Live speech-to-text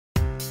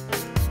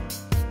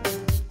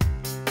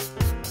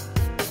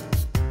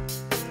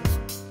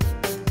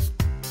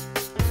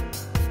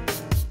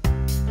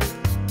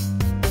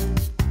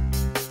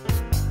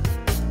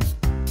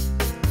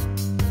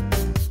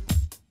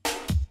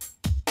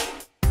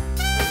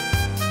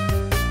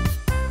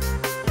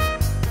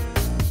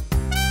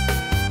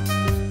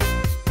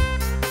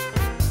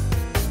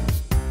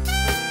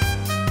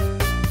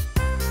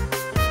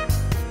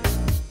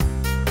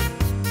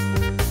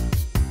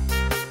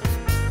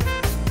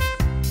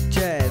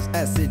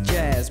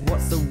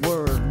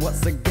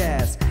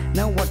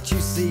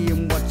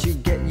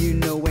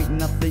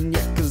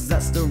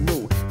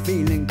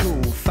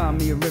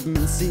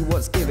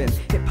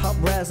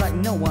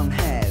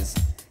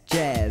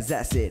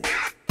that's it.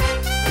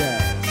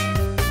 Jazz.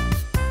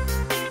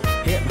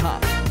 Hip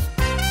hop.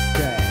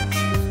 Jazz.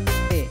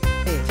 Hey,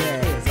 hey,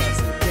 jazz, that's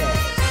it.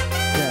 Jazz.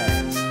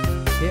 Jazz.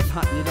 Hip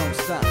hop, you don't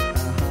stop.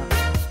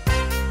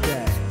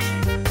 Jazz.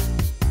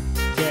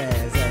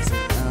 Jazz, that's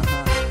it.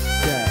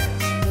 Jazz.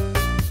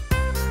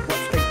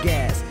 What's the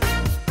gas?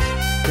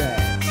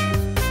 Jazz.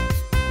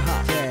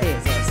 Hop.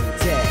 Jazz, that's it.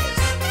 Jazz.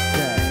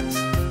 Jazz.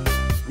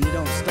 You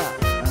don't stop.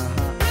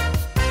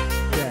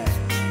 Jazz.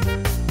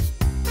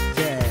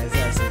 Jazz,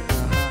 that's it.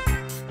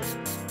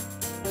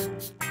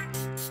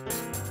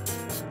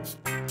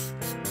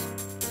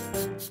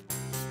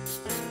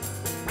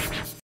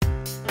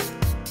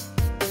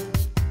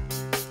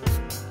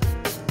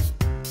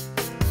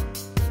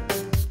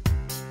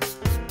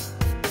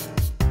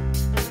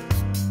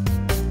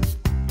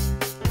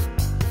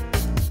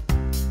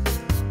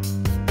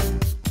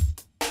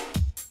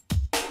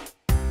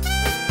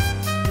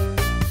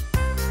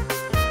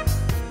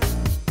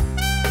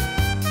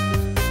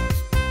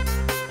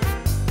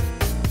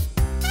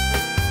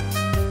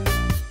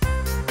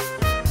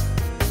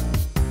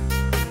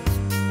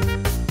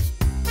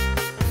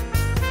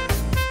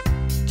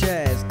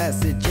 Jazz,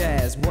 acid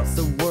jazz, what's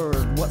the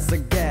word, what's the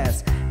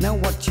gas? Now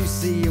what you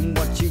see and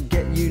what you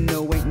get, you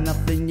know ain't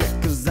nothing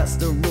yet, cause that's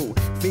the rule.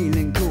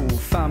 Feeling cool,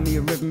 find me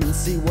a rhythm and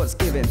see what's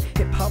given.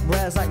 Hip hop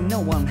raz like no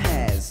one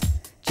has.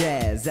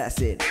 Jazz, that's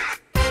it.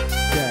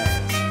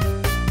 Jazz.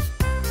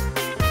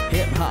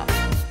 Hip hop.